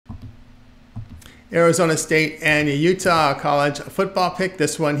Arizona State and Utah college football pick.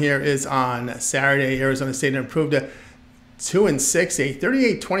 This one here is on Saturday. Arizona State improved to 2-6, a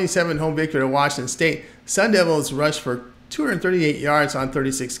 38-27 home victory to Washington State. Sun Devils rushed for 238 yards on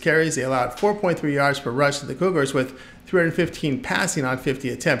 36 carries. They allowed 4.3 yards per rush to the Cougars with 315 passing on 50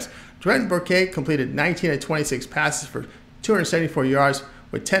 attempts. Trenton Burkett completed 19 of 26 passes for 274 yards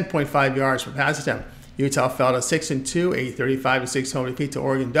with 10.5 yards per pass attempt. Utah fell to 6-2, a 35-6 home defeat to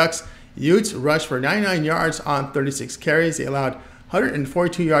Oregon Ducks. Utes rushed for 99 yards on 36 carries. They allowed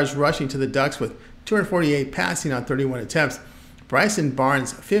 142 yards rushing to the Ducks with 248 passing on 31 attempts. Bryson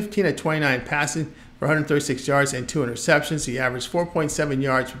Barnes, 15 of 29 passing for 136 yards and 2 interceptions. He averaged 4.7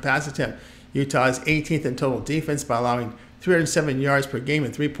 yards per pass attempt. Utah is 18th in total defense by allowing 307 yards per game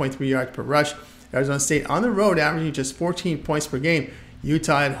and 3.3 yards per rush. Arizona State on the road averaging just 14 points per game.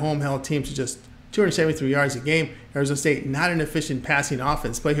 Utah at home held teams to just 273 yards a game. Arizona State not an efficient passing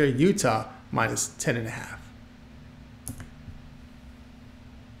offense. Play here Utah minus 10.5.